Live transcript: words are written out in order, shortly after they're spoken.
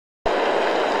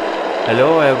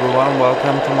Hello everyone,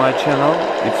 welcome to my channel.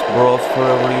 It's Bros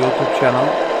Forever YouTube channel.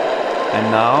 And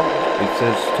now it's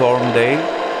a storm day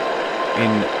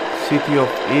in city of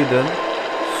Eden.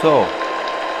 So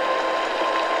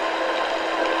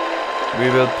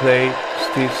we will play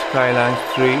Skylines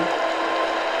 3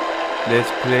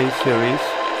 Let's Play series.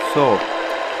 So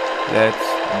let's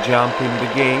jump in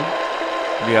the game.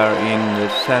 We are in the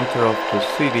center of the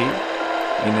city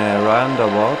in a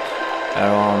roundabout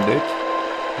around it.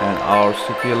 And our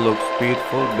city looks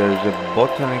beautiful. There's a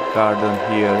botanic garden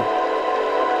here,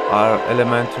 our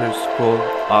elementary school,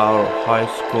 our high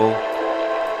school,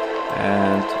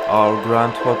 and our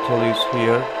grand hotel is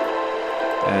here,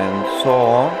 and so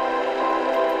on.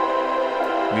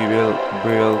 We will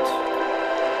build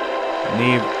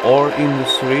new ore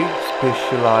industry,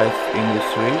 specialized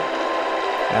industry,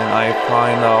 and I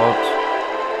find out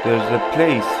there's a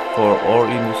place for ore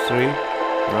industry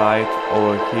right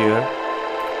over here.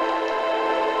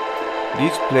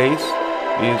 This place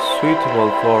is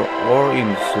suitable for ore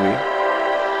industry,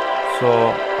 so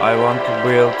I want to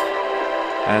build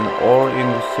an ore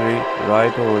industry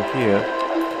right over here,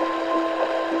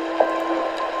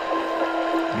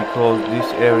 because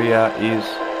this area is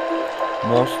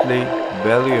mostly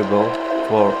valuable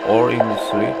for ore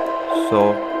industry.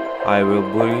 So I will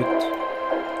build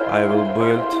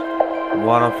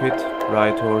one of it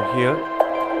right over here.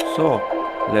 So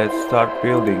let's start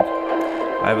building.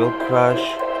 I will crash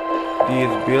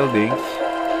these buildings,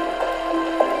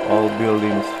 all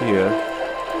buildings here,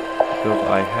 because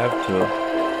I have to,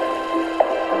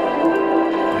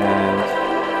 and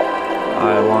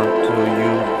I want to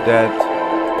use that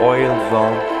oil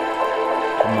zone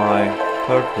to my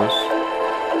purpose,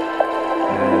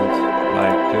 and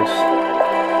like this,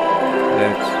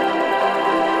 let's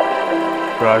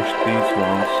crash these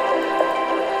ones.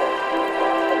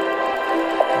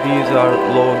 These are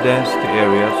low density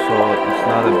areas, so it's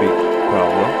not a big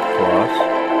problem for us.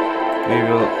 We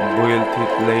will build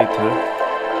it later.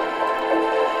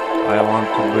 I want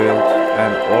to build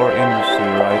an ore industry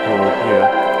right over here.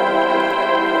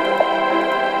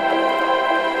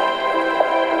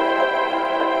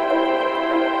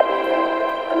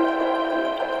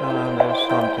 And there's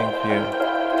something here.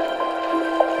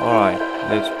 Alright,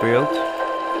 let's build.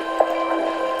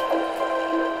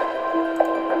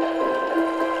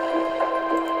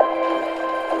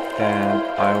 And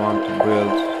I want to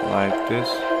build like this.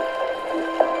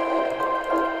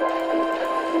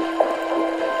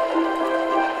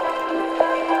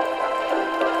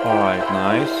 Alright,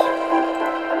 nice.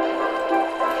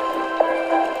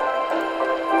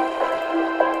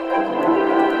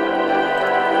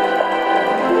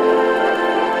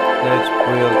 Let's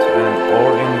build an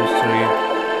ore industry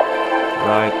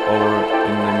right over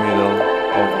in the middle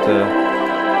of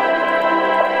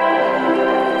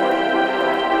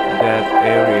that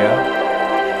area.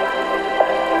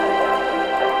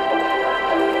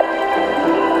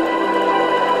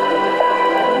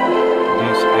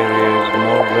 This area is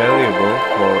more valuable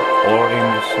for ore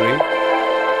industry.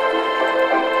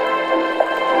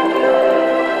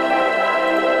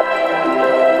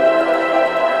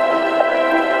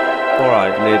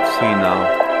 Alright, let's see now.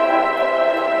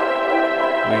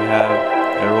 We have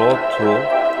a road tool.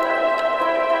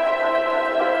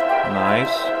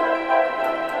 Nice.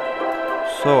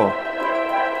 So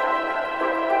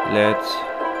let's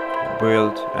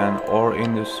build an ore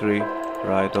industry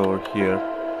right over here.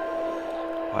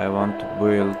 I want to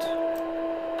build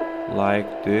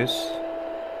like this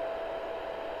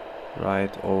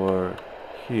right over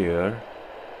here.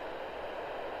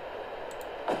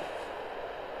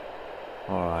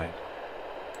 Alright.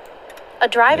 A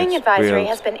driving advisory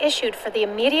has been issued for the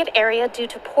immediate area due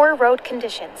to poor road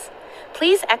conditions.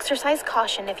 Please exercise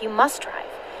caution if you must drive,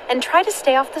 and try to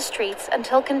stay off the streets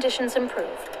until conditions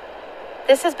improve.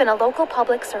 This has been a local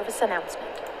public service announcement.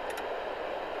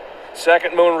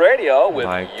 Second Moon Radio with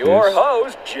your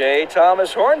host, J.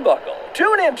 Thomas Hornbuckle.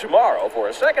 Tune in tomorrow for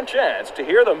a second chance to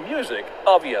hear the music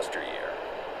of yesteryear.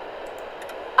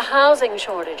 A housing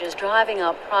shortage is driving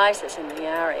up prices in the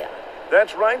area.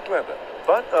 That's right, Glenda.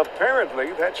 But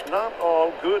apparently that's not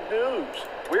all good news.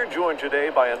 We're joined today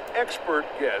by an expert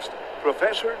guest,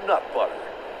 Professor Nutbutter.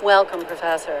 Welcome,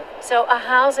 Professor. So a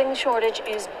housing shortage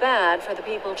is bad for the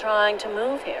people trying to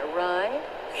move here, right?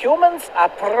 Humans are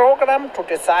programmed to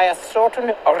desire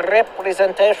certain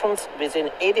representations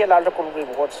within ideological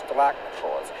reward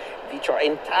structures, which are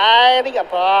entirely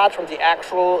apart from the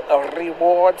actual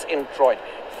rewards enjoyed.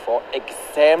 For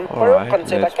example,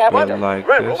 consider capital.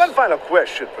 Right, one final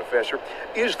question, Professor.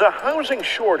 Is the housing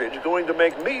shortage going to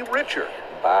make me richer?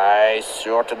 By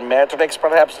certain metrics,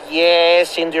 perhaps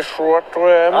yes, in the short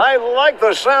term. I like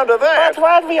the sound of that. But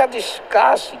what we are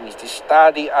discussing is the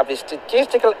study of a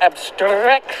statistical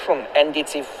abstraction and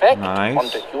its effect Nice. on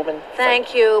the human.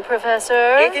 Thank you,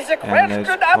 Professor. It is a And let's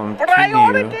question of continue.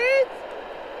 priority.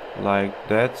 Like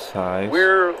that size.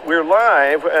 We're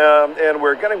live, and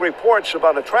we're getting reports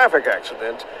about a traffic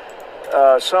accident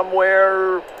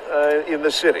somewhere in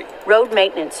the city. Road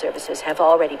maintenance services have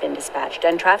already been dispatched,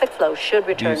 and traffic flow should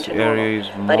return This to area normal.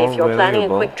 is But if more you're planning a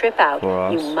valuable quick trip out, for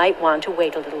us. you might want to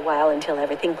wait a little while until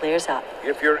everything clears up.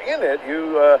 If you're in it,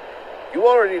 you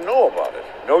already know about it.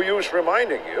 No use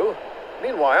reminding you.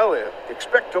 Meanwhile,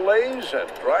 expect delays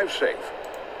and drive safe.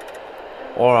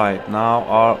 Alright, now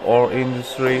our ore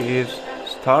industry is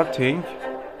starting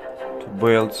to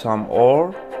build some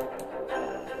ore.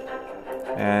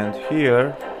 And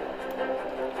here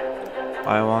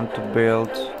I want to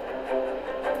build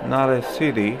not a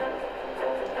city.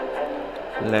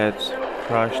 Let's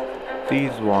crush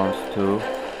these ones too.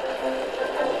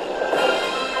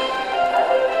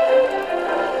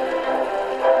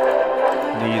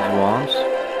 These ones.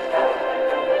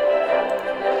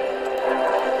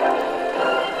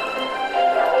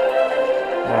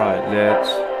 Alright,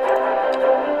 let's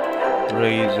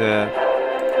raise a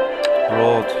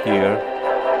road here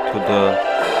to the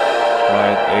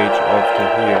right edge of the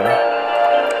here,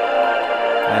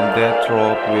 and that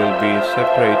road will be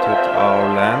separated our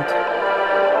land,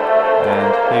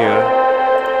 and here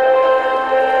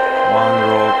one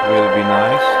road will be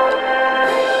nice,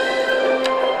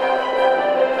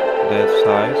 that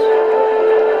size.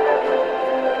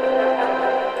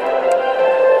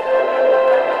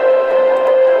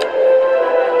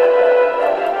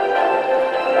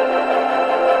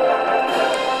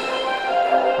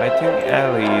 I think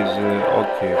alley is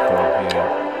okay for here.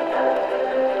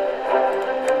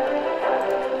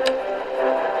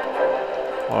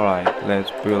 Alright,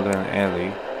 let's build an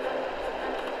alley.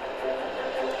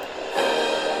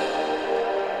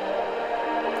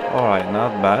 Alright,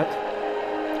 not bad.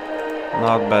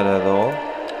 Not bad at all.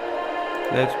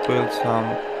 Let's build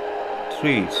some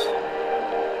trees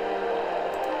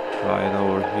right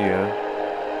over here.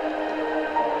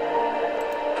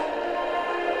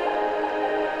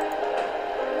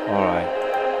 Alright,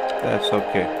 that's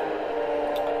okay.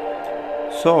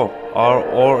 So, our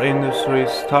ore industry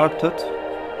started.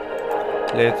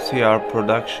 Let's see our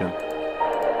production.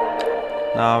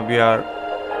 Now we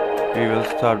will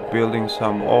start building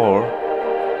some ore.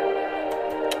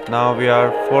 Now we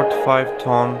are 45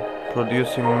 ton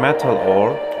producing metal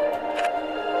ore.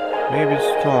 Maybe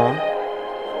stone.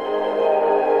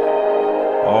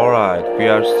 Alright, we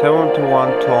are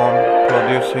 71 ton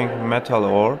producing metal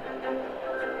ore.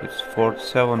 It's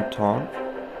 47 ton.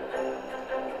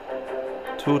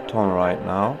 2 ton right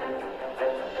now.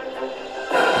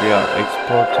 We are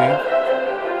exporting.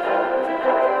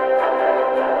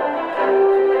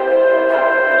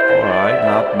 Alright,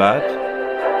 not bad.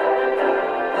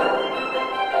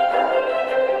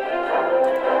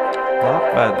 Not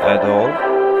bad at all.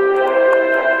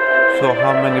 So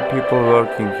how many people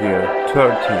working here?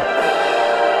 30.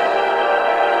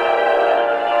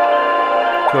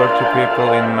 30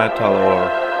 people in metal ore.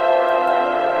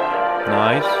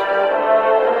 Nice.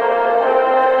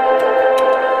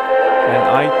 And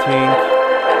I think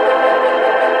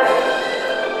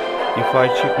if I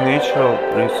check natural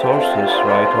resources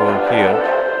right over here,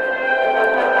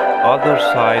 other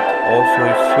side also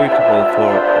is suitable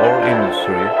for ore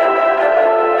industry.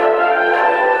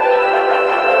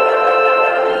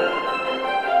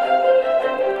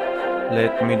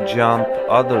 Let me jump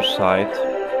other side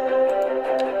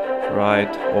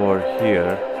right over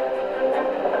here.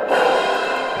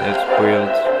 Let's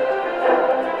build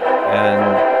an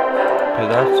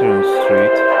pedestrian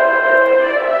street.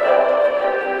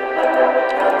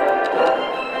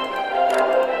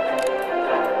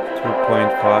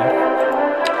 .5.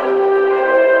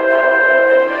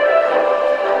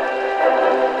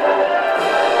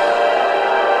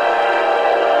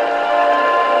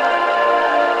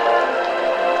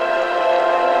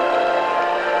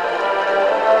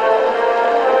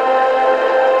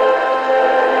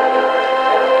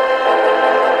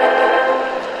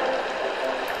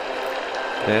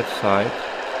 That side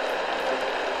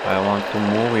I want to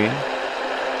move in.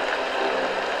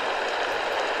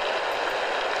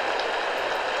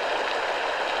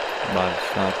 But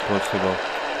it's not possible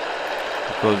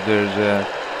because there's a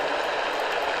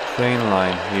train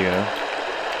line here.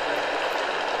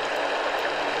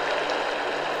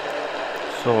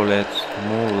 So let's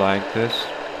move like this.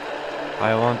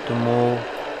 I want to move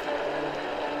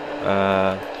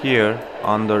here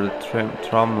under the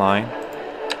tram line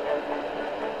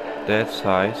that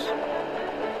size.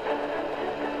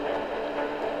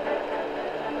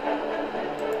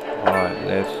 Alright,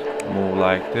 let's move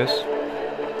like this.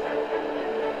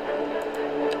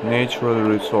 Natural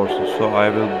resources, so I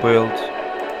will build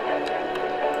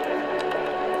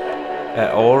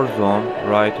an ore zone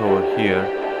right over here.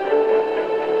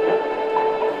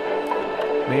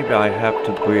 Maybe I have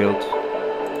to build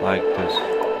like this.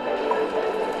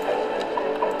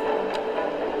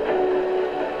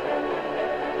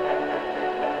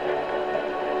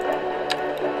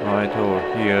 Right over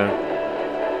here,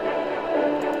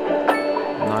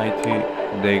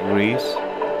 90 degrees,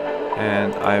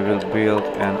 and I will build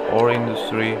an ore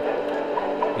industry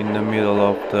in the middle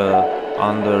of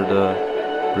under the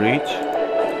bridge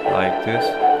like this.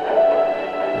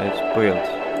 Let's build,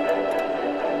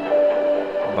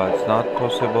 but it's not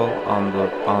possible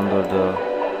under the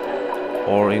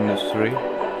ore industry,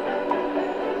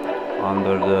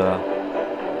 under the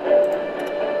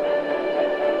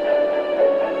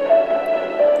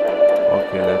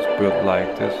okay, let's build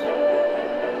like this.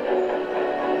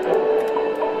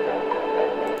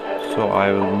 So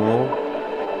I will move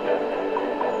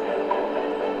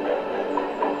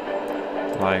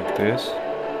like this.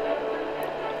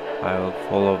 I will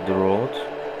follow the road.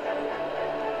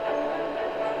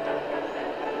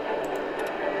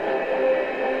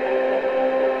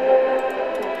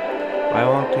 I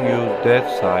want to use that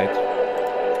side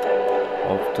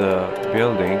of the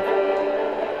building.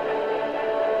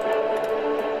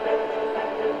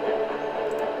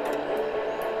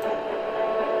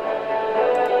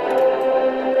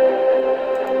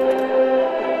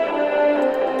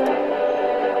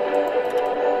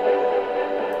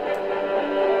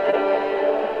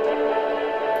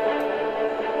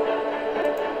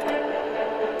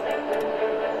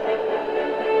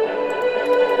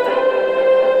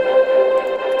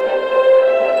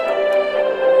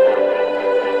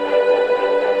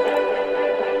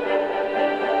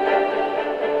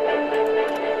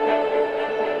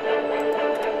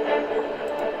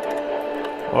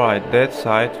 Alright, that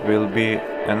side will be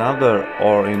another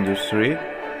ore industry,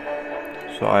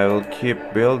 so I will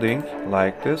keep building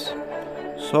like this.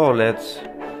 So let's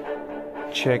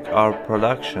check our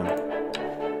production.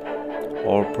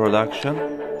 Ore production,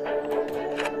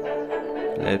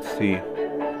 let's see.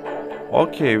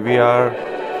 Okay, we are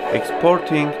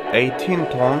exporting 18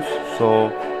 tons, so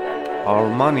our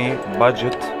money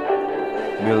budget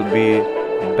will be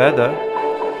better.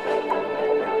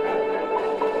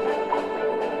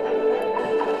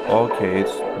 Okay,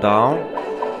 it's down.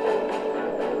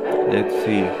 Let's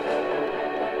see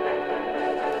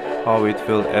how it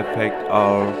will affect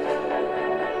our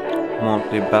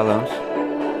monthly balance.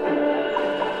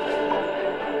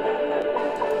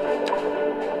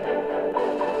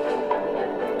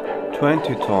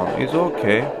 $20 is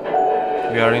okay.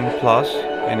 We are in plus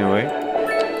anyway,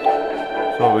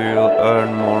 so we will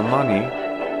earn more money.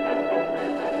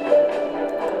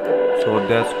 So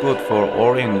that's good for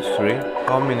our industry.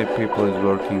 How many people is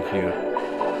working here?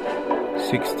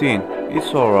 16.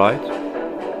 It's alright.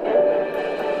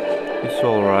 It's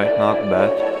alright, not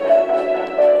bad.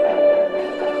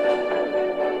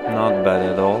 Not bad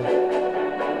at all.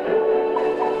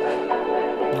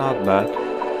 Not bad.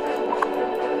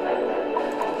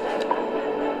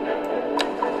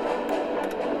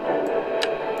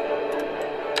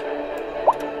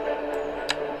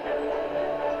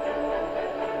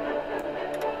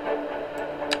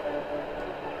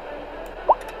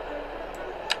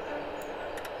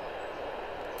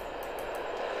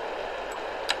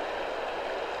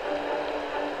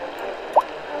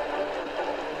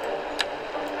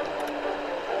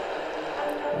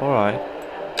 Alright.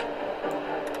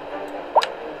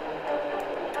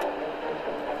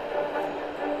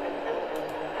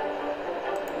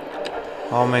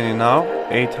 How many now?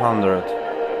 800.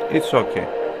 It's okay.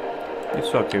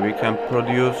 It's okay. We can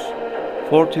produce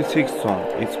 46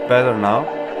 tons. It's better now.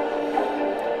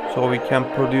 So we can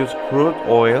produce crude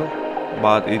oil,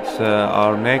 but it's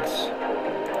our next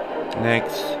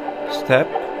step.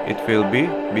 It will be,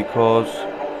 because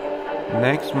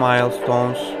next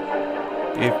milestones,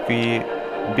 if we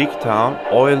big town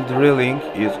oil drilling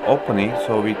is opening,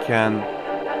 so we can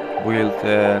build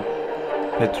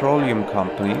petroleum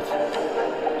companies.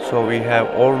 So we have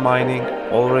ore mining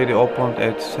already opened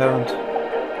at seventh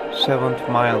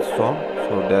milestone,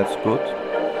 so that's good.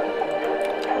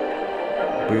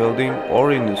 Building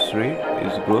ore industry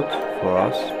is good for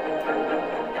us.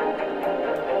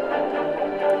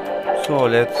 So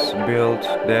let's build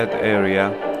that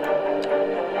area.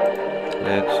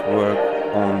 Let's work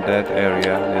on that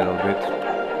area a little bit.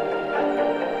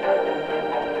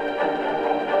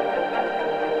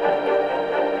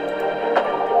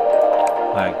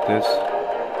 like this.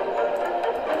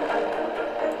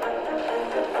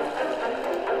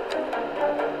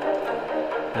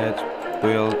 Let's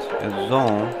build a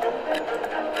zone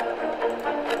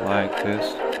like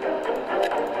this.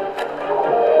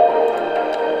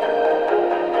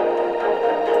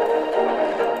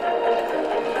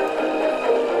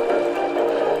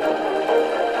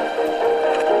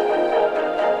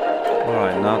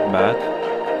 Alright, not bad.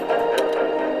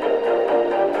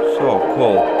 So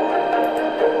cool.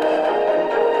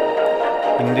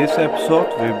 In this episode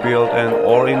we built an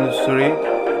ore industry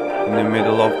in the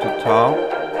middle of the town,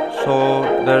 so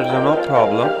there's no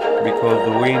problem because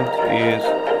the wind is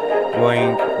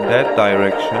going that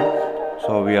direction,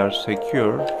 so we are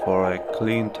secure for a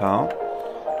clean town.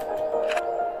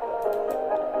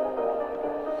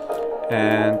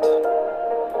 And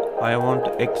I want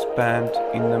to expand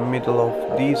in the middle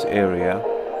of this area.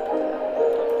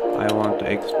 I want to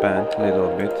expand a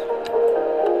little bit.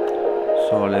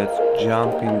 So let's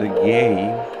jump in the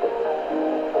game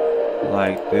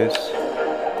like this.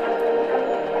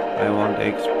 I want to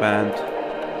expand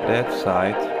that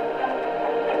side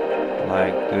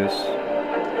like this.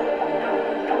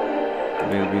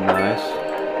 Will be nice.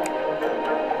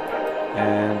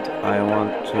 And I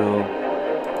want to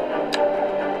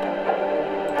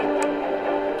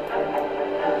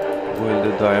build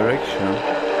the direction,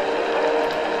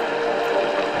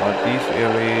 but this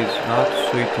area is not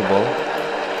suitable.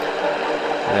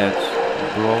 Let's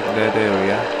block that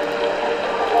area.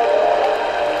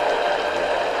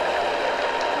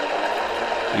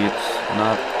 It's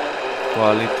not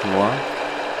quality one.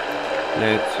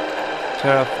 Let's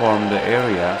terraform the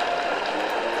area.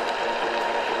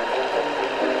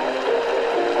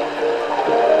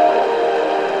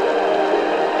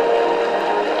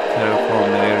 Terraform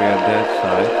the area that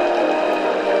side.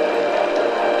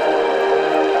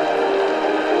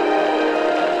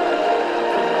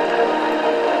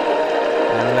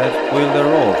 Let's build the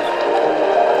road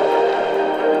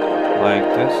like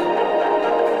this.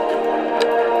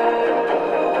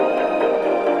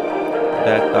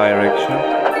 That direction.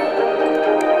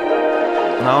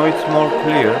 Now it's more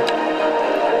clear.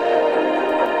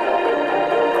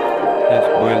 Let's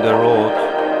build the road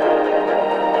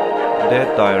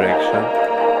that direction.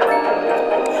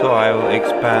 So I will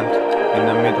expand in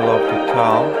the middle of the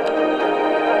town.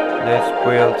 Let's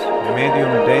build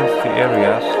medium density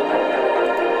areas.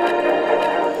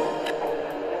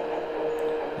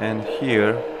 And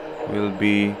here will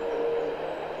be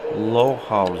low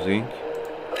housing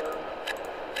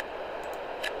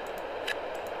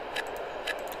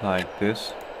like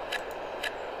this.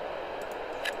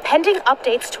 Pending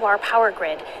updates to our power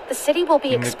grid, the city will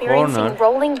be experiencing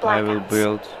rolling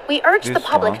blackouts. We urge the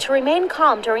public to remain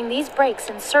calm during these breaks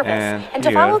in service and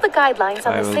to follow the guidelines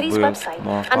on the city's website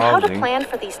on how to plan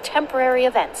for these temporary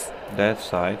events. That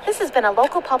side. This has been a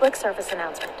local public service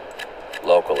announcement.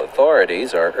 Local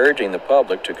authorities are urging the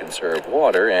public to conserve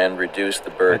water and reduce the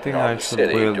burden on the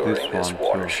city during this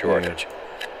water shortage.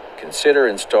 Consider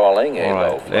installing a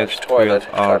low-flush toilet,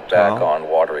 cut back on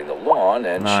watering the lawn,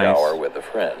 and shower with a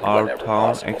friend whenever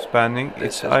possible. Expanding. This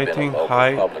It's, has I been think, a local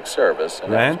high public service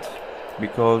rent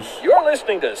because you're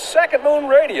listening to Second Moon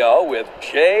Radio with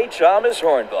J. Thomas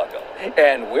Hornbuckle,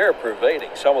 and we're pervading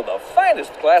some of the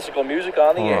finest classical music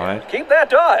on the air. Keep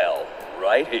that dial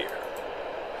right here.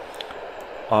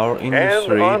 Our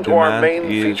industry demand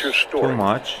is too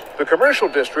much. The commercial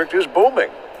district is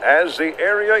booming as the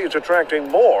area is attracting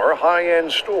more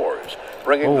high-end stores,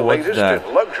 bringing the latest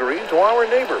in luxury to our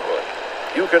neighborhood.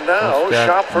 You can now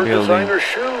shop for designer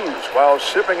shoes while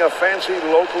sipping a fancy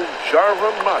local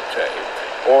Java mate,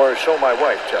 or so my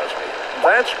wife tells me.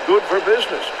 That's good for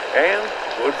business and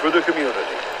good for the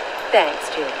community.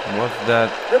 Thanks, Jim. What's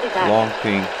that long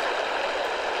thing?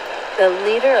 The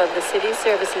leader of the City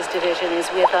Services Division is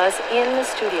with us in the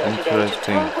studio today to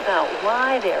talk about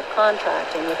why they're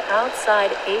contracting with outside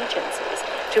agencies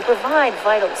to provide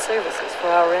vital services for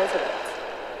our residents.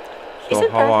 So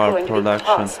Isn't how that our going to be production?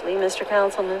 costly, Mr.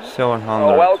 Councilman?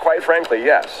 700. Well, quite frankly,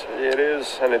 yes. It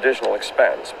is an additional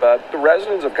expense, but the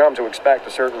residents have come to expect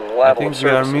a certain level of service. I think we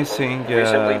are missing we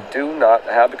simply do not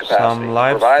have the capacity to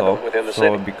provide them within the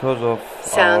city. Because of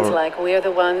Sounds like we're the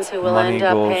ones who will end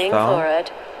up paying for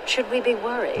it. Should we be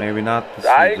worried? Maybe not.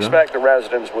 I expect the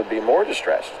residents would be more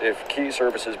distressed if key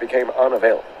services became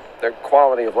unavailable. Their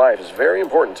quality of life is very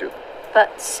important to them.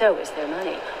 But so is their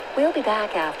money. We'll be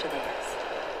back after this.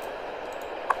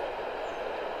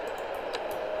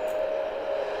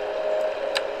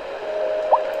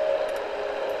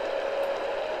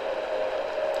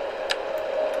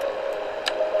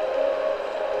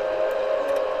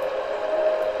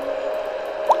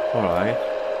 Alright.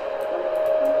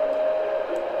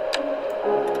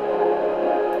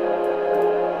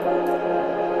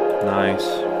 Nice.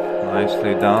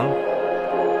 Nicely done.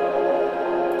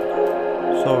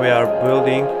 So we are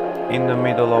building in the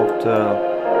middle of the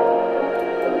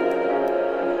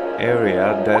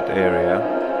area, that area.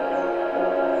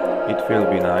 It will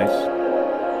be nice.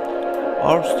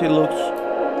 Our still looks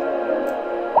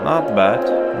not bad,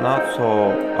 not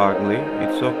so ugly,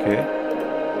 it's okay.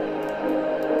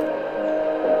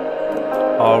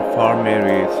 Our farm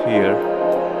area is here.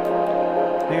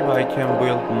 Maybe I can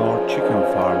build more chicken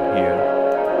farm here.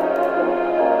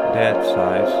 That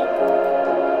size.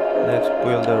 Let's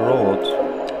build a road.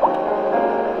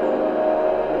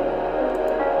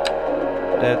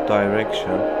 That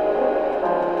direction.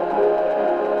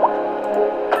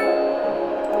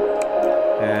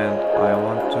 And I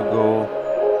want to go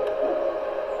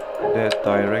that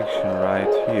direction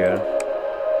right here.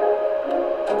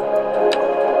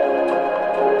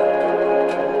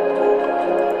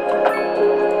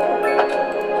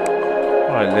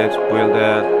 Alright, let's build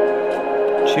a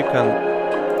chicken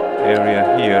area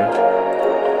here.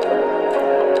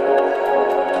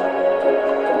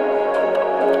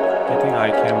 I think I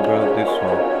can build this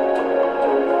one.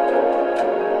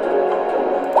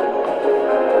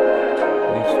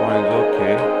 This one is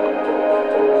okay.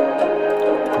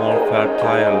 More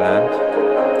fertile land.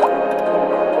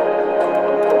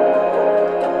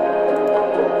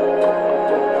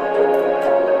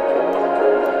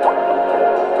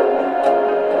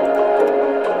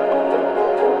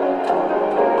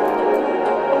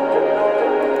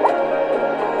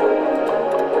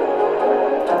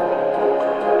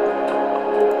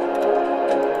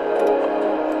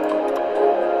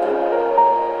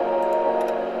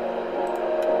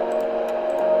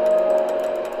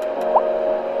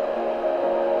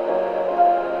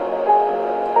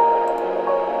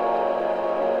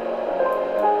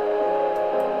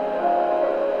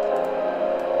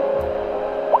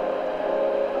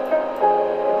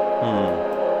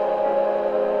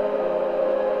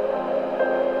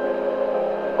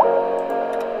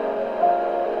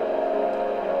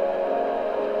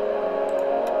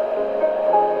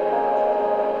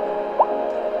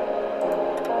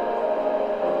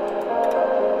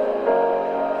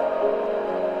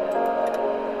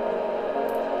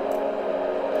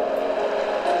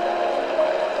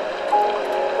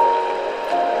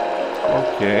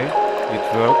 Okay, it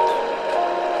worked.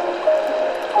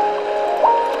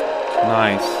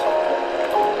 Nice.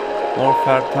 More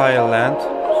fertile land,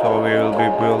 so we will be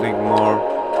building more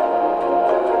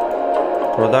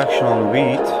production on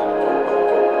wheat.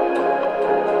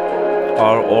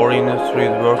 Our ore industry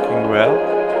is working well,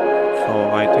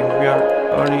 so I think we are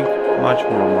earning much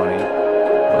more money.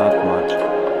 Not much.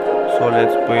 So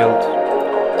let's build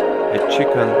a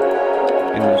chicken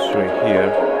industry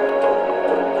here.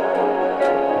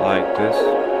 Like this,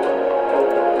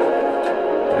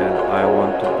 and I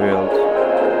want to build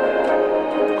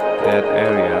that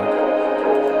area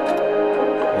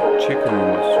a chicken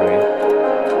industry.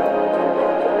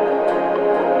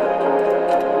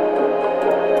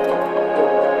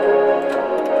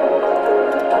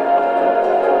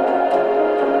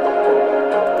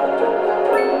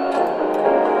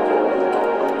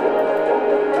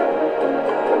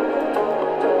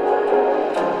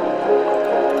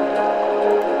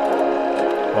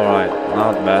 Alright,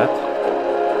 not bad.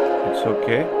 It's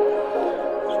okay.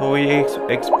 So we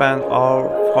expand our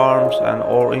farms and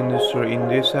ore industry in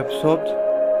this episode.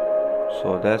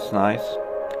 So that's nice.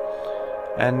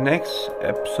 And next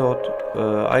episode,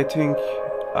 I think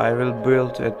I will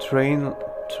build a train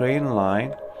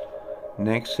line.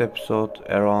 Next episode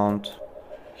around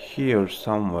here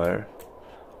somewhere,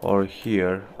 or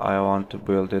here. I want to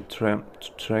build a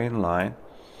train line.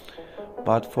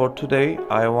 But for today,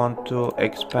 I want to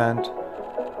expand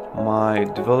my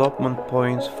development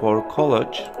points for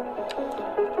college.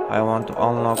 I want to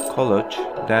unlock college,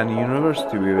 then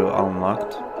university we will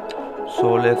unlock.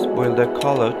 So let's build a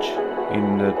college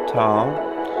in the town.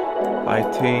 I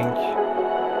think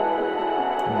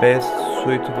best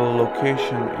suitable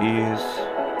location is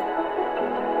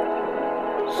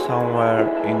somewhere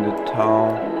in the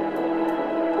town,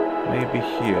 maybe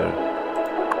here.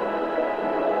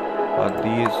 But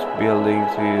these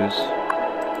buildings is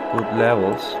good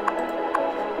levels,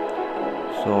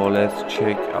 so let's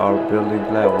check our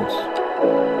building levels.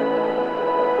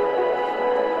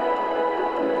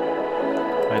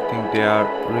 I think they are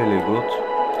really good.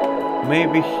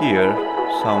 Maybe here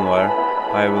somewhere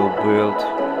I will build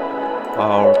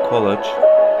our college.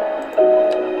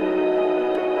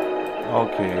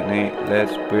 Okay,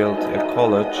 let's build a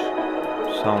college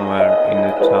somewhere in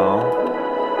the town.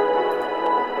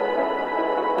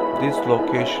 This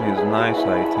location is nice,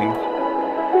 I think,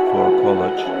 for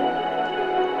college.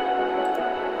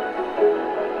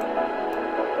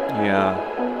 Yeah,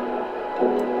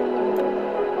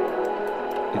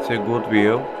 it's a good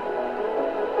view.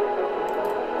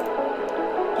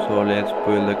 So let's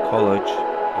build a college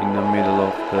in the middle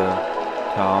of the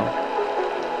town.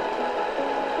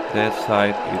 That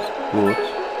side is good.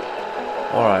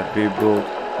 Alright, we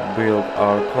build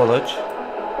our college.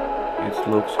 It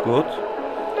looks good.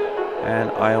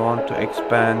 And I want to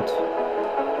expand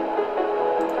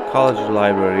college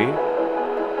library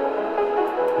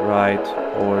right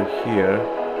over here.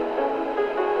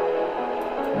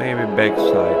 Maybe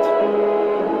backside.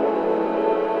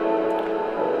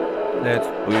 Let's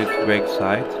build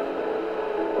backside.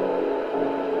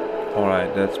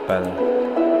 Alright, that's better.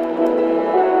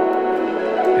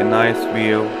 A nice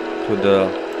view to the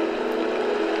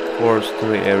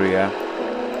forestry area.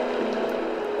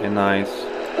 A nice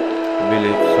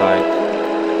village site.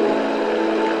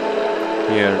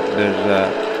 Here there's a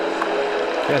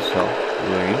castle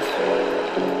ruins.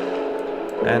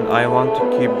 And I want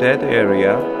to keep that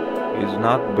area is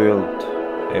not built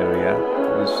area.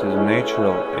 This is a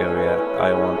natural area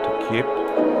I want to keep.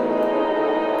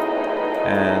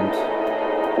 And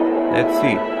let's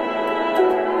see.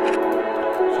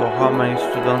 So how many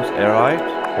students arrived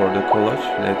for the college?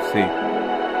 Let's see.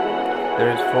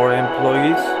 There is 4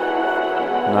 employees,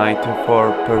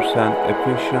 94%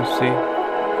 efficiency,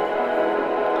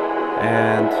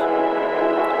 and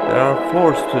there are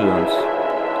 4 students.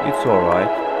 It's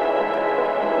alright.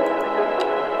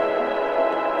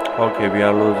 Okay, we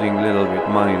are losing a little bit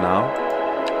money now.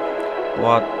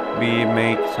 What we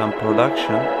make some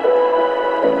production,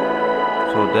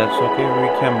 so that's okay. We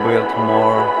can build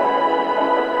more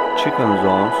chicken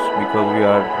zones because we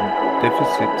are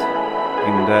deficit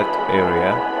in that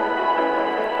area,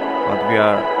 but we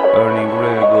are earning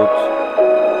really good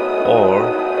ore,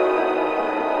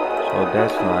 so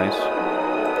that's nice.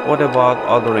 What about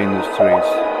other industries?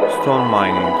 Stone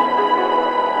mining.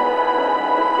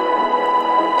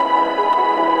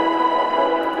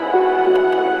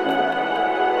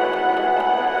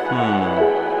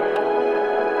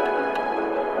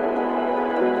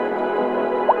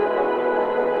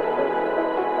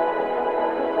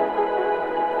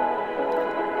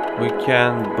 We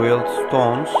can build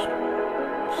stones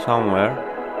somewhere,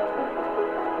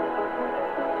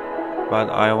 but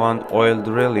I want oil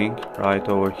drilling right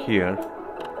over here.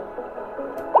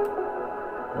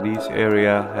 This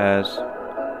area has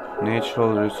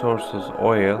natural resources,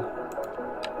 oil.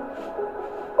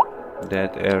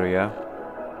 That area.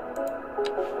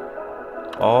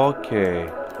 Okay,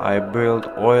 I build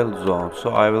oil zone, so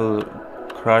I will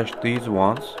crush these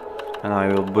ones and I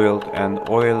will build an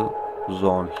oil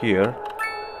zone here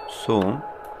soon.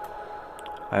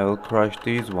 I will crush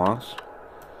these ones,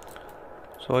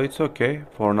 so it's okay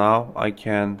for now. I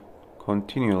can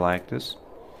continue like this,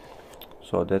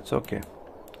 so that's okay.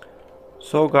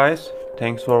 So guys,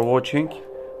 thanks for watching.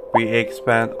 We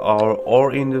expand our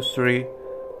ore industry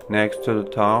next to the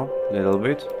town a little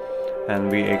bit, and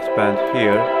we expand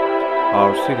here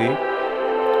our city,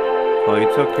 so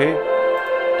it's okay.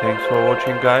 Thanks for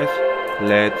watching guys.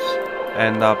 Let's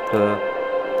end up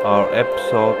our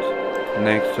episode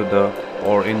next to the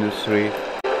ore industry.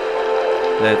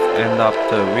 Let's end up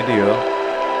the video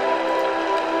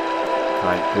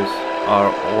like this.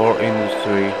 Our ore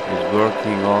industry is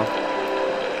working on,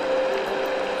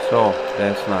 so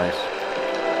that's nice.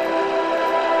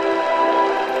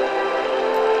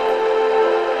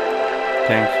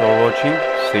 Thanks for watching.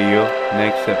 See you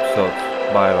next episode.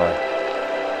 Bye bye.